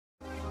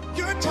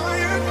You're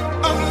tired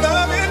of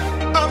loving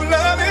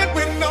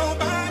with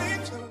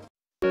nobody to.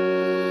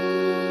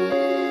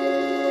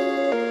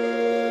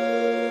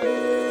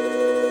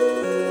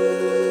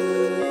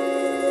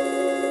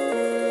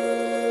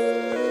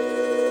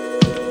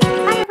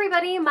 Hi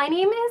everybody, my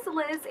name is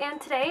Liz and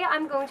today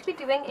I'm going to be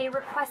doing a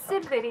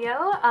requested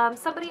video.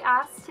 Somebody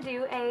asked to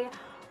do a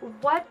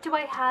what do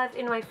I have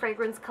in my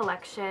fragrance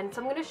collection.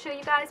 So I'm going to show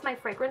you guys my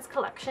fragrance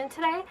collection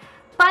today.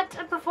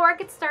 But before I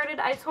get started,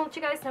 I just want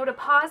you guys to know to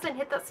pause and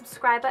hit that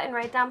subscribe button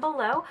right down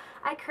below.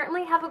 I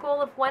currently have a goal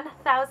of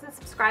 1,000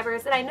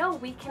 subscribers and I know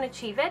we can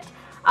achieve it.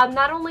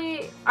 Not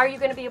only are you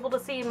going to be able to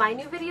see my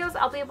new videos,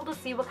 I'll be able to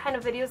see what kind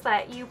of videos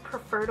that you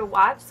prefer to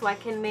watch so I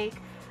can make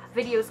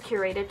videos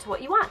curated to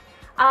what you want.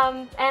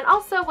 And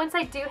also, once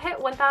I do hit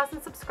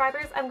 1,000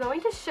 subscribers, I'm going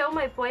to show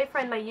my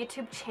boyfriend my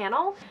YouTube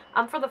channel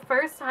for the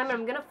first time, and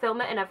I'm going to film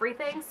it and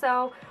everything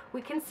so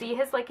we can see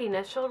his like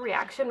initial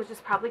reaction, which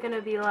is probably going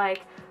to be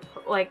like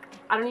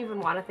I don't even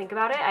want to think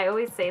about it. I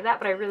always say that,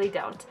 but I really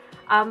don't.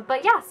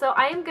 But yeah, so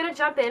I am going to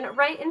jump in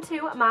right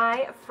into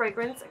my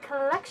fragrance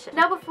collection.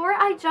 Now, before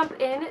I jump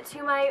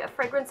into my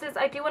fragrances,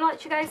 I do want to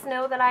let you guys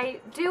know that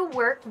I do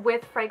work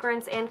with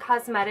fragrance and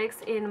cosmetics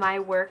in my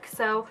work.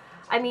 So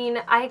I mean,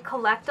 I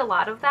collect a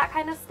lot of that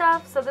kind of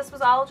stuff, so this was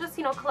all just,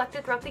 you know,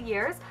 collected throughout the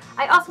years.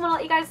 I also want to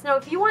let you guys know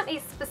if you want a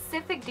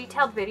specific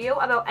detailed video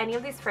about any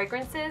of these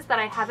fragrances that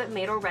I haven't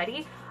made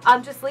already,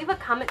 just leave a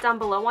comment down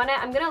below on it.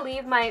 I'm going to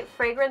leave my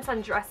fragrance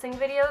undressing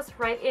videos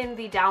right in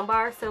the down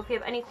bar, so if you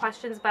have any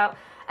questions about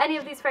any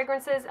of these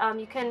fragrances,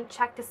 you can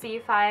check to see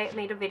if I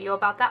made a video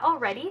about that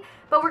already.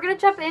 But we're going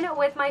to jump in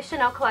with my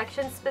Chanel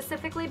collection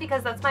specifically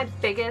because that's my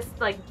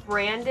biggest, like,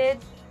 branded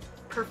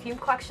perfume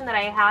collection that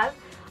I have.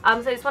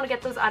 So I just want to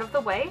get those out of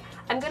the way.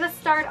 I'm going to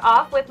start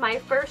off with my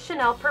first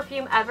Chanel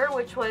perfume ever,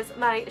 which was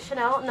my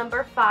Chanel No.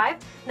 5.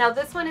 Now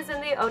this one is in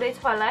the Eau de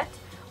Toilette,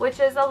 which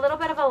is a little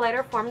bit of a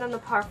lighter form than the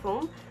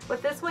Parfum.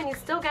 With this one you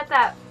still get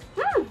that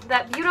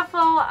that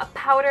beautiful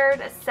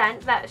powdered scent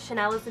that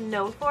Chanel is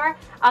known for,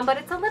 but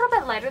it's a little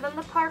bit lighter than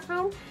the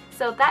Parfum.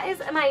 So that is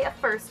my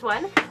first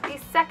one. The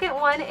second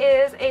one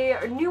is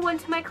a new one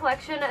to my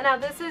collection. Now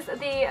this is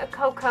the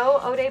Coco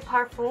Eau de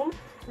Parfum.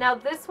 Now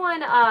this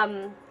one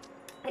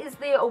is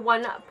the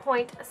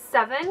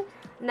 1.7.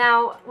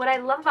 Now what I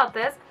love about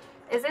this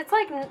is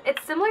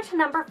it's similar to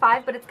No.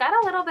 5, but it's got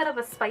a little bit of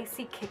a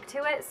spicy kick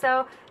to it.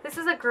 So this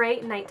is a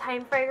great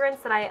nighttime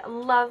fragrance that I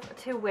love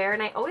to wear,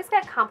 and I always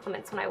get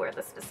compliments when I wear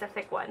this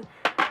specific one.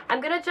 I'm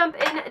going to jump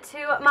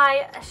into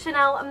my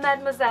Chanel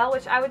Mademoiselle,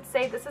 which I would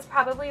say this is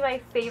probably my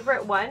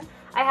favorite one.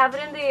 I have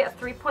it in the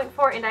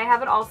 3.4 and I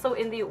have it also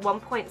in the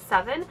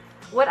 1.7.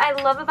 What I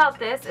love about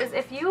this is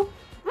if you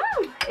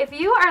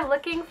are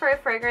looking for a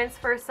fragrance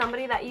for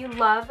somebody that you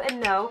love and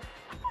know,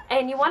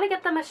 and you want to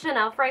get them a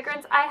Chanel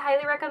fragrance, I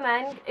highly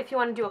recommend, if you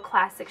want to do a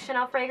classic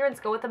Chanel fragrance,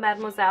 go with the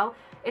Mademoiselle.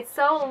 It's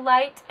so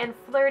light and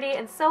flirty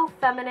and so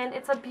feminine.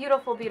 It's a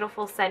beautiful,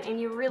 beautiful scent, and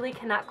you really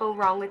cannot go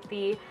wrong with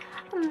the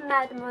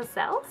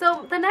Mademoiselle.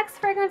 So the next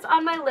fragrance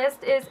on my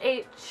list is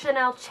a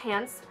Chanel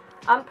Chance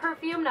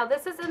perfume. Now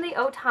this is in the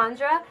Eau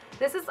Tendre.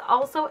 This is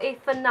also a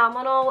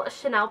phenomenal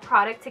Chanel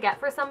product to get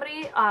for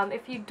somebody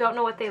if you don't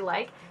know what they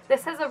like.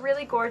 This has a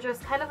really gorgeous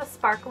kind of a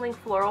sparkling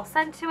floral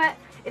scent to it.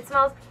 It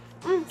smells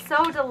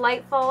so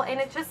delightful, and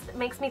it just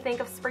makes me think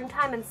of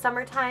springtime and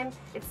summertime.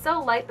 It's so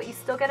light, but you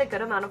still get a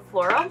good amount of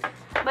floral.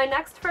 My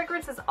next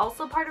fragrance is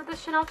also part of the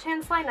Chanel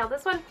Chance line. Now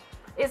this one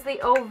is the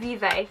Eau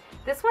Vive.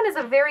 This one is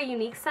a very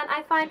unique scent,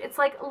 I find. It's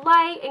like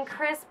light and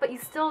crisp, but you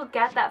still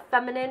get that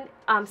feminine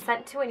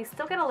scent to it, and you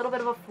still get a little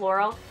bit of a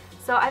floral.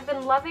 So I've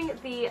been loving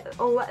the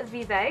Eau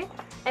Vive.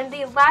 And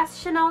the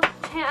last Chanel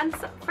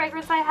Chance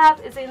fragrance I have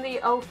is in the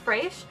Eau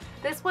Fraiche.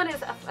 This one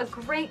is a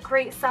great,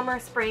 great summer,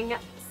 spring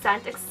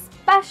scent,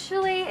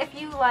 especially if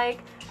you like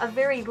a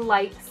very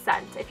light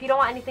scent. If you don't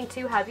want anything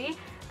too heavy,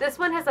 this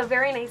one has a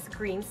very nice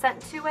green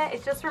scent to it.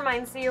 It just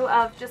reminds you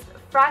of just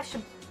fresh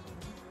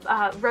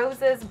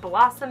roses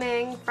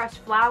blossoming, fresh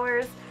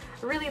flowers.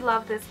 Really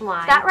love this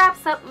line. That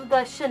wraps up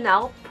the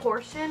Chanel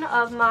portion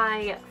of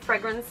my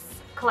fragrance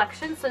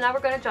collection. So now we're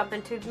going to jump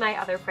into my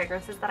other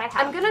fragrances that I have.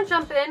 I'm going to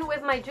jump in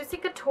with my Juicy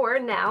Couture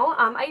now.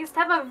 I used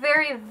to have a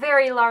very,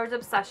 very large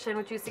obsession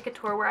with Juicy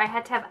Couture where I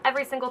had to have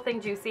every single thing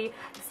juicy.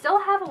 Still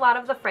have a lot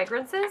of the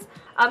fragrances.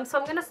 So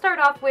I'm going to start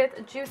off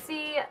with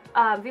Juicy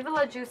Viva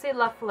La Juicy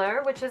La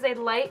Fleur, which is a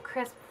light,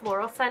 crisp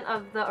floral scent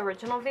of the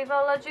original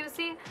Viva La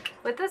Juicy.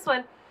 With this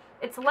one,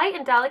 it's light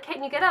and delicate,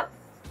 and you get a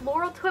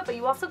floral to it, but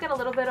you also get a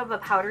little bit of a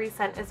powdery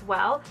scent as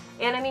well.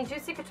 And I mean,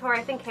 Juicy Couture,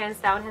 I think hands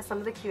down has some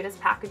of the cutest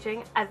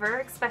packaging ever,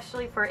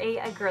 especially for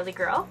a girly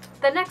girl.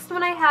 The next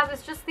one I have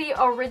is just the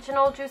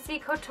original Juicy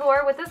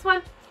Couture. With this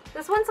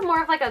one's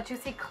more of like a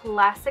Juicy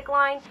classic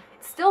line.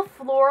 It's still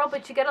floral,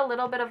 but you get a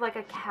little bit of like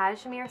a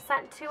cashmere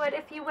scent to it,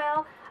 if you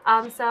will.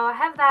 So I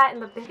have that in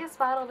the biggest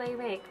bottle they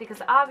make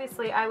because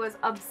obviously I was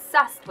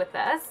obsessed with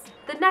this.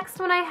 The next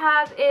one I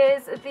have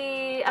is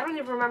the, I don't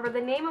even remember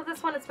the name of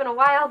this one, it's been a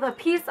while, the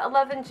Peace,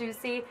 Love and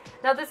Juicy.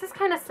 Now this is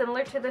kind of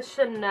similar to the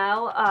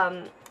Chanel,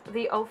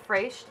 the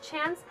Fraiche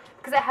Chance,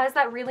 because it has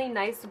that really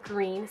nice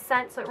green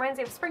scent, so it reminds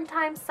me of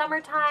springtime,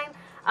 summertime,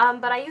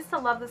 but I used to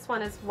love this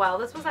one as well.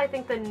 This was, I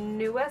think, the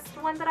newest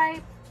one that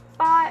I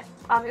bought.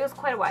 It was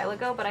quite a while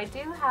ago, but I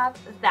do have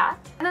that.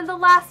 And then the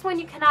last one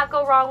you cannot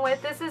go wrong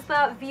with, this is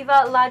the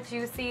Viva La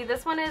Juicy.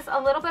 This one is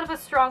a little bit of a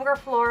stronger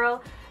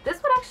floral.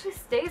 This one actually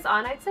stays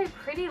on, I'd say,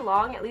 pretty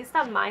long, at least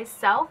on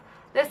myself.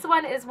 This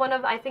one is one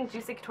of, I think,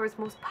 Juicy Couture's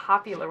most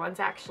popular ones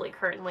actually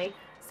currently.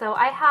 So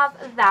I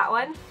have that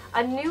one.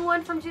 A new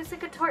one from Juicy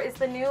Couture is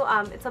the new,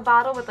 it's a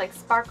bottle with like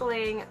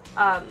sparkling,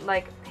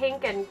 like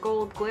pink and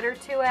gold glitter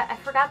to it. I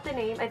forgot the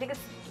name. I think it's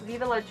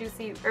Viva La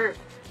Juicy, or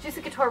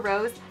Juicy Couture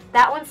Rose.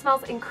 That one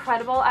smells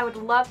incredible. I would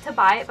love to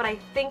buy it, but I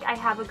think I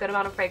have a good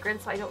amount of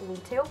fragrance, so I don't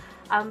need to.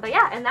 But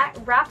yeah, and that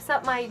wraps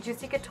up my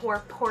Juicy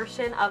Couture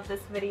portion of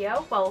this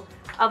video, well,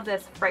 of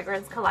this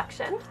fragrance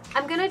collection.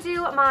 I'm gonna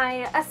do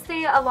my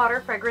Estee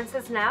Lauder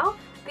fragrances now.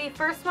 The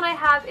first one I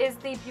have is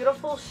the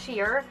beautiful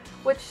Sheer,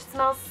 which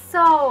smells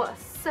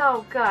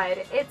so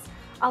good. It's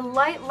a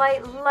light,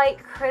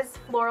 crisp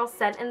floral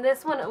scent, and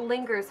this one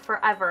lingers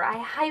forever. I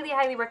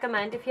highly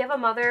recommend if you have a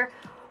mother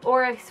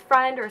or a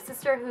friend or a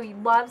sister who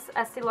loves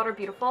Estee Lauder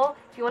Beautiful,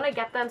 if you want to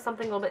get them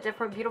something a little bit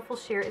different, Beautiful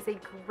Sheer is a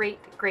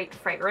great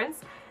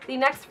fragrance. The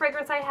next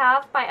fragrance I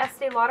have by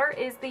Estee Lauder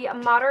is the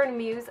Modern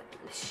Muse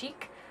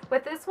Chic.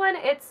 With this one,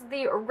 it's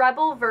the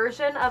Rebel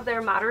version of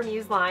their Modern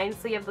Muse line.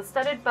 So you have the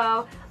studded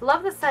bow.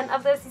 Love the scent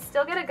of this. You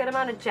still get a good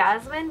amount of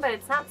jasmine, but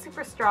it's not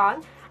super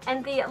strong.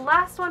 And the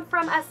last one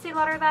from Estee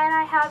Lauder that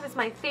I have is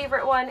my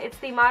favorite one. It's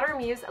the Modern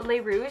Muse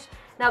Le Rouge.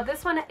 Now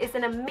this one is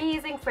an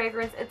amazing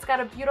fragrance. It's got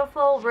a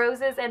beautiful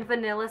roses and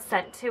vanilla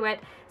scent to it.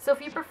 So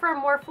if you prefer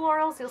more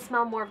florals, you'll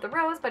smell more of the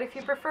rose, but if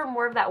you prefer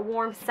more of that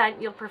warm scent,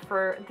 you'll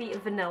prefer the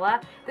vanilla.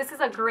 This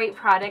is a great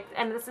product,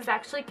 and this is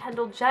actually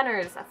Kendall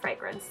Jenner's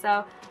fragrance,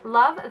 so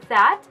love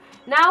that.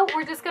 Now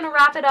we're just going to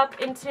wrap it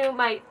up into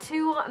my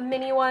two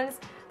mini ones.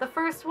 The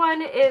first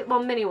one is,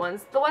 well, mini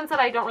ones, the ones that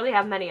I don't really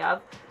have many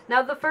of.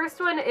 Now the first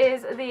one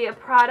is the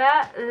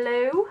Prada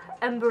L,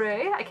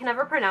 Ambree. I can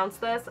never pronounce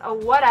this,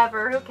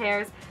 whatever, who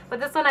cares. But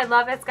this one I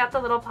love. It's got the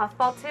little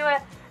puffball to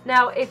it.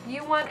 Now if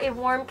you want a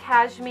warm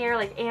cashmere,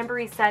 like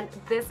ambery scent,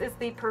 this is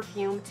the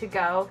perfume to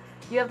go.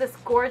 You have this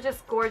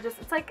gorgeous,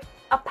 it's like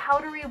a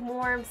powdery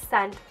warm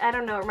scent. I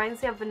don't know, it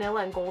reminds me of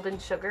vanilla and golden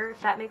sugar,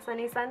 if that makes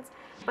any sense.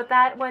 But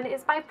that one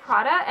is by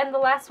Prada. And the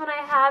last one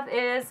I have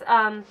is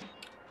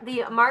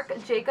the Marc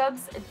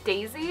Jacobs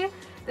Daisy.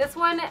 This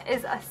one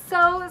is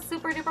so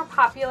super duper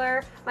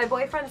popular. My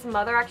boyfriend's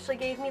mother actually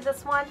gave me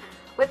this one.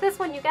 With this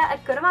one you get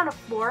a good amount of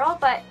floral,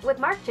 but with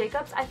Marc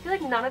Jacobs I feel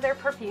like none of their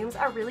perfumes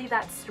are really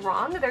that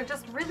strong. They're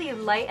just really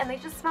light and they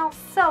just smell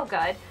so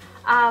good.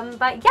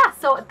 But yeah,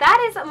 so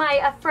that is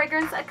my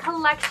fragrance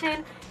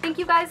collection. Thank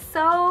you guys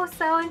so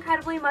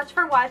incredibly much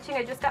for watching.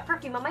 I just got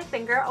perfume on my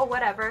finger or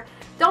whatever.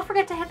 Don't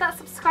forget to hit that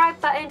subscribe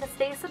button to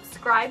stay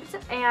subscribed.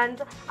 And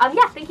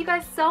yeah, thank you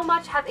guys so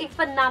much. Have a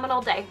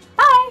phenomenal day.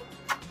 Bye!